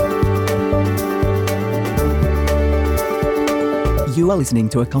You are listening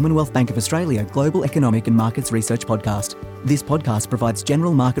to a Commonwealth Bank of Australia Global Economic and Markets Research podcast. This podcast provides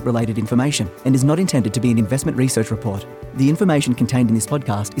general market-related information and is not intended to be an investment research report. The information contained in this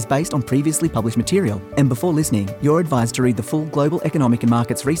podcast is based on previously published material, and before listening, you're advised to read the full Global Economic and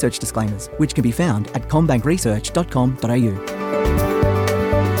Markets Research disclaimers, which can be found at commbankresearch.com.au.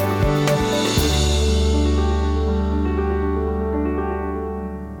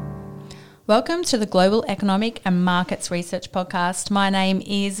 Welcome to the Global Economic and Markets Research Podcast. My name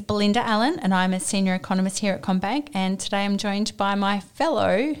is Belinda Allen and I'm a Senior Economist here at CommBank, and today I'm joined by my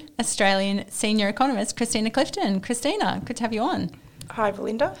fellow Australian Senior Economist, Christina Clifton. Christina, good to have you on. Hi,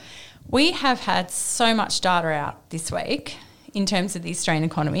 Belinda. We have had so much data out this week in terms of the Australian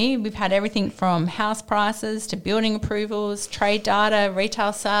economy. We've had everything from house prices to building approvals, trade data,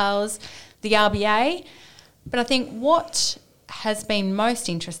 retail sales, the RBA. But I think what has been most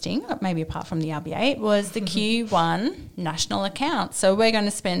interesting, maybe apart from the RBA, was the Q1 national account. So we're going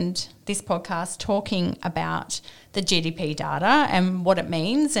to spend this podcast talking about the GDP data and what it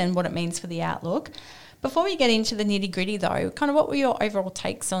means for the outlook. Before we get into the nitty-gritty though, kind of what were your overall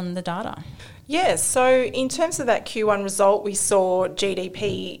takes on the data? Yes, so in terms of that Q1 result, we saw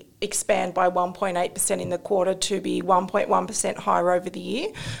GDP expand by 1.8% in the quarter to be 1.1% higher over the year.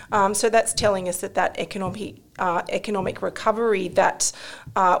 So that's telling us that economic recovery that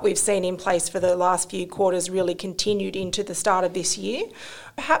we've seen in place for the last few quarters really continued into the start of this year.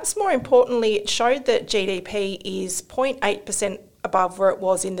 Perhaps more importantly, it showed that GDP is 0.8% above where it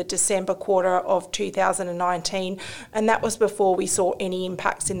was in the December quarter of 2019, and that was before we saw any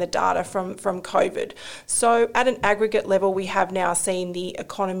impacts in the data from COVID. So at an aggregate level, we have now seen the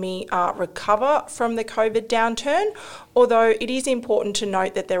economy recover from the COVID downturn, although it is important to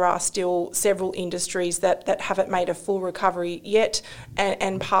note that there are still several industries that haven't made a full recovery yet,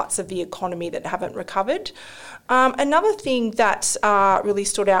 and parts of the economy that haven't recovered. Another thing that really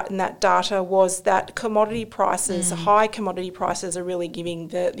stood out in that data was that commodity prices, high commodity prices, are really giving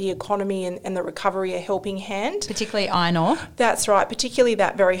the economy and the recovery a helping hand. Particularly iron ore. That's right, particularly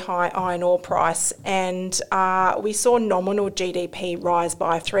that very high iron ore price. And we saw nominal GDP rise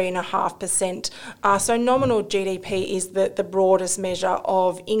by 3.5%. So nominal GDP is the broadest measure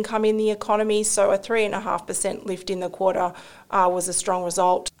of income in the economy. So a 3.5% lift in the quarter was a strong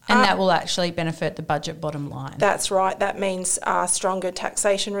result. And that will actually benefit the budget bottom line. That's right. That means stronger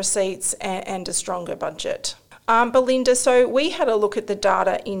taxation receipts and a stronger budget. Belinda, so we had a look at the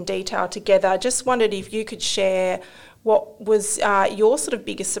data in detail together. Just wondered if you could share what was your sort of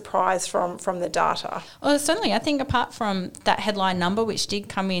biggest surprise from the data? Well, certainly, I think apart from that headline number, which did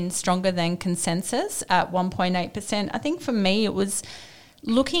come in stronger than consensus at 1.8%, I think for me it was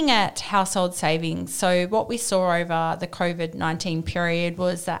looking at household savings. So what we saw over the COVID-19 period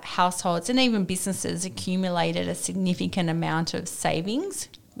was that households and even businesses accumulated a significant amount of savings.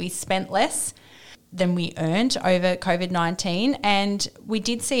 We spent less than we earned over COVID-19, and we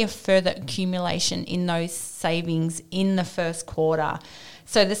did see a further accumulation in those savings in the first quarter.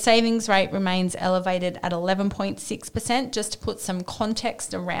 So the savings rate remains elevated at 11.6%. Just to put some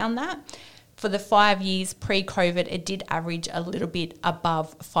context around that, for the 5 years pre-COVID, it did average a little bit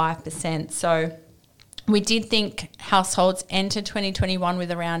above 5%. So we did think households entered 2021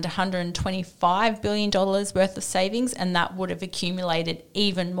 with around $125 billion worth of savings, and that would have accumulated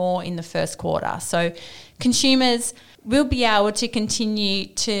even more in the first quarter. So consumers will be able to continue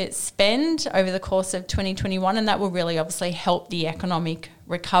to spend over the course of 2021, and that will really obviously help the economic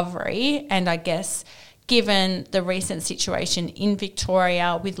recovery. And I guess given the recent situation in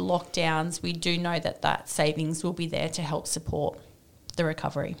Victoria with lockdowns, we do know that savings will be there to help support the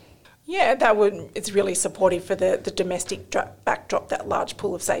recovery. Yeah, it's really supportive for the domestic backdrop, that large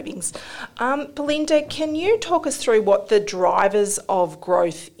pool of savings. Belinda, can you talk us through what the drivers of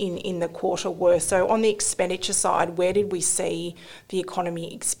growth in the quarter were? So on the expenditure side, where did we see the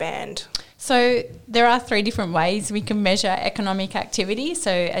economy expand? So there are three different ways we can measure economic activity.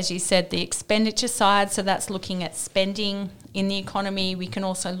 So as you said, the expenditure side, so that's looking at spending in the economy. We can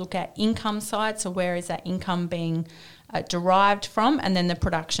also look at income side, so where is that income being derived from, and then the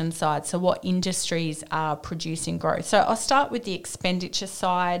production side, so what industries are producing growth. So I'll start with the expenditure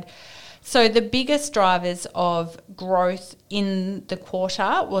side. So the biggest drivers of growth in the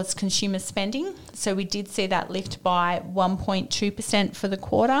quarter was consumer spending. So we did see that lift by 1.2% for the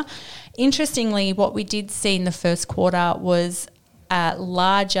quarter. Interestingly, what we did see in the first quarter was a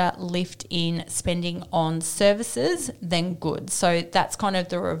larger lift in spending on services than goods. So that's kind of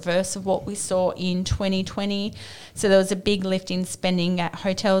the reverse of what we saw in 2020. So there was a big lift in spending at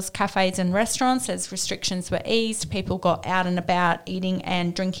hotels, cafes and restaurants as restrictions were eased. People got out and about eating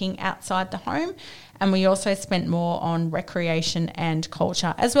and drinking outside the home. And we also spent more on recreation and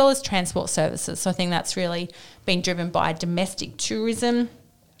culture, as well as transport services. So I think that's really been driven by domestic tourism.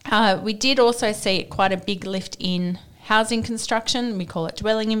 We did also see quite a big lift in housing construction. We call it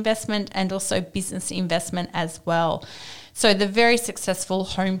dwelling investment, and also business investment as well. So the very successful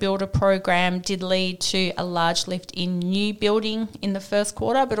home builder program did lead to a large lift in new building in the first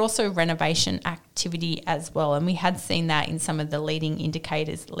quarter, but also renovation activity as well. And we had seen that in some of the leading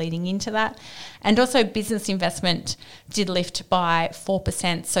indicators leading into that. And also business investment did lift by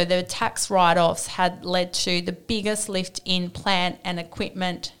 4%. So the tax write-offs had led to the biggest lift in plant and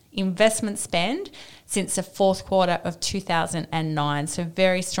equipment investment spend since the fourth quarter of 2009. So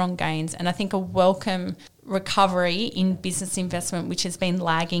very strong gains, and I think a welcome recovery in business investment, which has been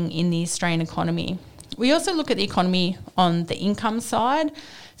lagging in the Australian economy. We also look at the economy on the income side.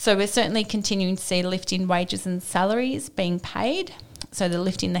 So we're certainly continuing to see a lift in wages and salaries being paid. So the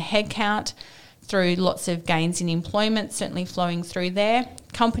lift in the headcount through lots of gains in employment certainly flowing through there.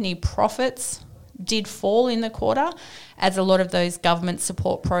 Company profits did fall in the quarter as a lot of those government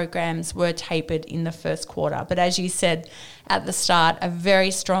support programs were tapered in the first quarter. But as you said at the start, a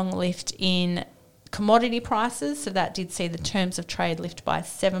very strong lift in commodity prices, so that did see the terms of trade lift by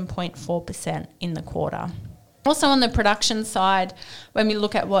 7.4% in the quarter. Also on the production side, when we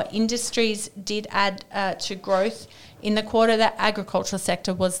look at what industries did add to growth in the quarter, that agricultural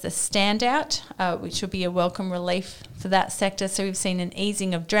sector was the standout, which will be a welcome relief for that sector. So we've seen an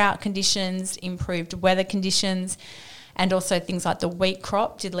easing of drought conditions, improved weather conditions, and also things like the wheat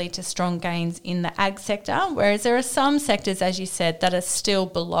crop did lead to strong gains in the ag sector, whereas there are some sectors, as you said, that are still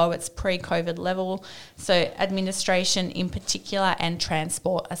below its pre-COVID level. So administration in particular and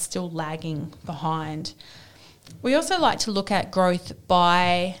transport are still lagging behind. We also like to look at growth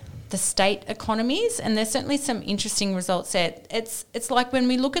by the state economies, and there's certainly some interesting results there. It's like when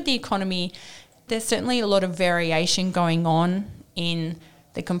we look at the economy, there's certainly a lot of variation going on in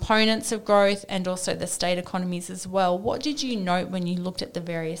the components of growth and also the state economies as well. What did you note when you looked at the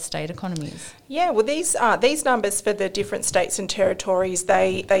various state economies? Yeah, well, these numbers for the different states and territories,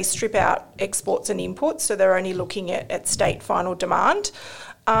 they strip out exports and imports, so they're only looking at state final demand.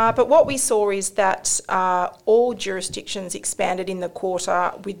 But what we saw is that all jurisdictions expanded in the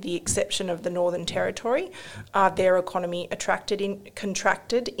quarter with the exception of the Northern Territory. Their economy contracted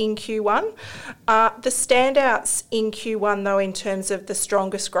in Q1. The standouts in Q1, though, in terms of the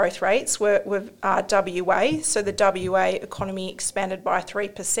strongest growth rates were WA. So the WA economy expanded by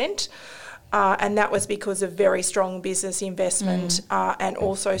 3%. And that was because of very strong business investment and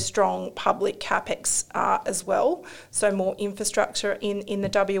also strong public capex as well. So more infrastructure in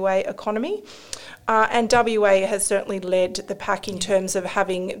the WA economy. And WA has certainly led the pack in terms of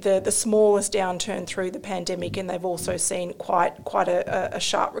having the smallest downturn through the pandemic, and they've also seen quite a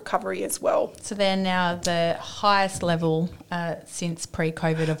sharp recovery as well. So they're now the highest level since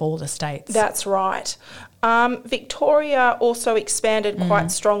pre-COVID of all the states. That's right. Victoria also expanded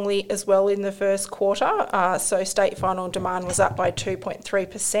quite strongly as well in the first quarter. So state final demand was up by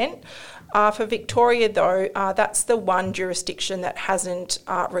 2.3%. For Victoria, though, that's the one jurisdiction that hasn't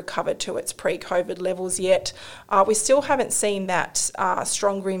recovered to its pre-COVID levels yet. We still haven't seen that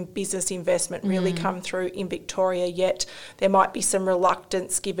stronger in business investment really come through in Victoria yet. There might be some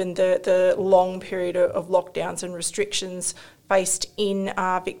reluctance given the long period of lockdowns and restrictions faced in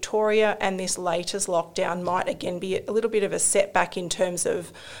Victoria, and this latest lockdown might again be a little bit of a setback in terms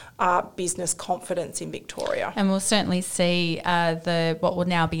of business confidence in Victoria. And we'll certainly see what will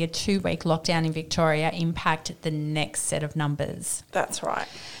now be a 2-week lockdown in Victoria impact the next set of numbers. That's right.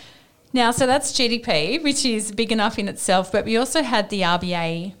 Now, so that's GDP, which is big enough in itself, but we also had the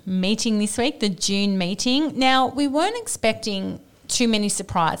RBA meeting this week, the June meeting. Now, we weren't expecting too many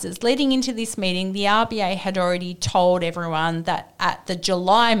surprises. Leading into this meeting, the RBA had already told everyone that at the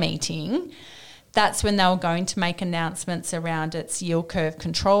July meeting, that's when they were going to make announcements around its yield curve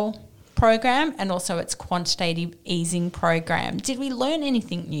control program and also its quantitative easing program. Did we learn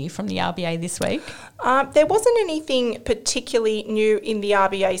anything new from the RBA this week? There wasn't anything particularly new in the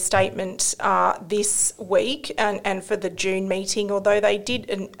RBA statement this week and for the June meeting, although they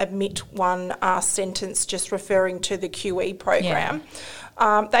did admit one sentence just referring to the QE program.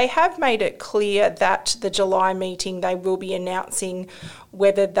 They have made it clear that the July meeting they will be announcing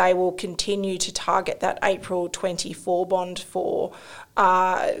whether they will continue to target that April 24 bond for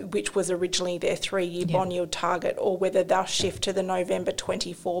which was originally their 3-year bond yield target, or whether they'll shift to the November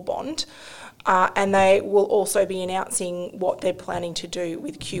 24 bond. And they will also be announcing what they're planning to do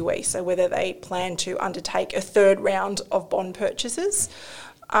with QE, so whether they plan to undertake a third round of bond purchases.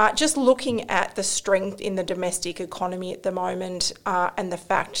 Just looking at the strength in the domestic economy at the moment and the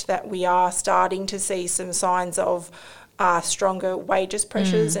fact that we are starting to see some signs of stronger wages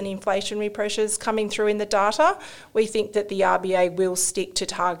pressures and inflationary pressures coming through in the data, we think that the RBA will stick to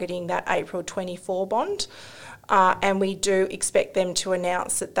targeting that April 24 bond. And we do expect them to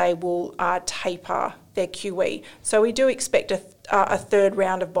announce that they will taper their QE. So we do expect a third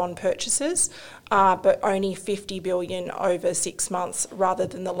round of bond purchases, but only $50 billion over 6 months rather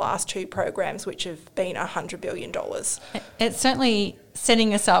than the last two programs, which have been $100 billion. It's certainly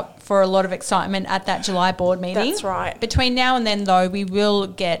setting us up for a lot of excitement at that July board meeting. That's right. Between now and then, though, we will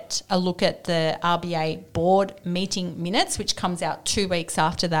get a look at the RBA board meeting minutes, which comes out 2 weeks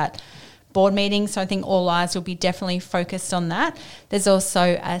after that board meeting, so I think all eyes will be definitely focused on that. There's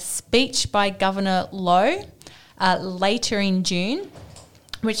also a speech by Governor Lowe later in June,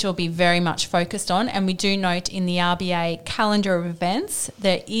 which will be very much focused on, and we do note in the RBA calendar of events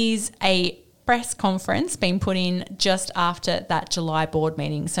there is a press conference being put in just after that July board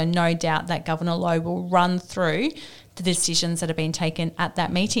meeting, so no doubt that Governor Lowe will run through the decisions that have been taken at that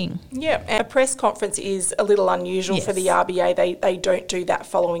meeting. Yeah, and a press conference is a little unusual for the RBA. They don't do that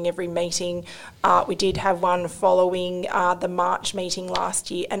following every meeting. We did have one following the March meeting last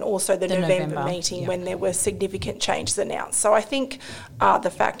year, and also the November meeting when there were significant changes announced. So I think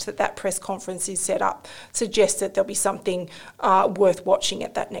the fact that that press conference is set up suggests that there'll be something worth watching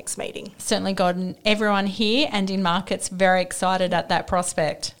at that next meeting. Certainly gotten everyone here and in markets very excited at that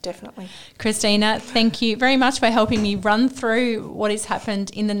prospect. Definitely. Christina, thank you very much for helping me run through what has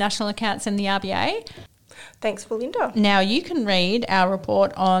happened in the national accounts and the RBA. Thanks, Belinda. Now you can read our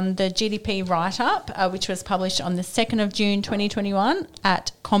report on the GDP write-up, which was published on the 2nd of June 2021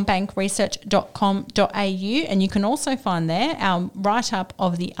 at combankresearch.com.au, and you can also find there our write-up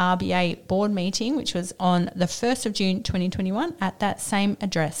of the RBA board meeting, which was on the 1st of June 2021 at that same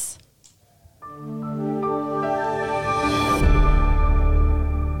address.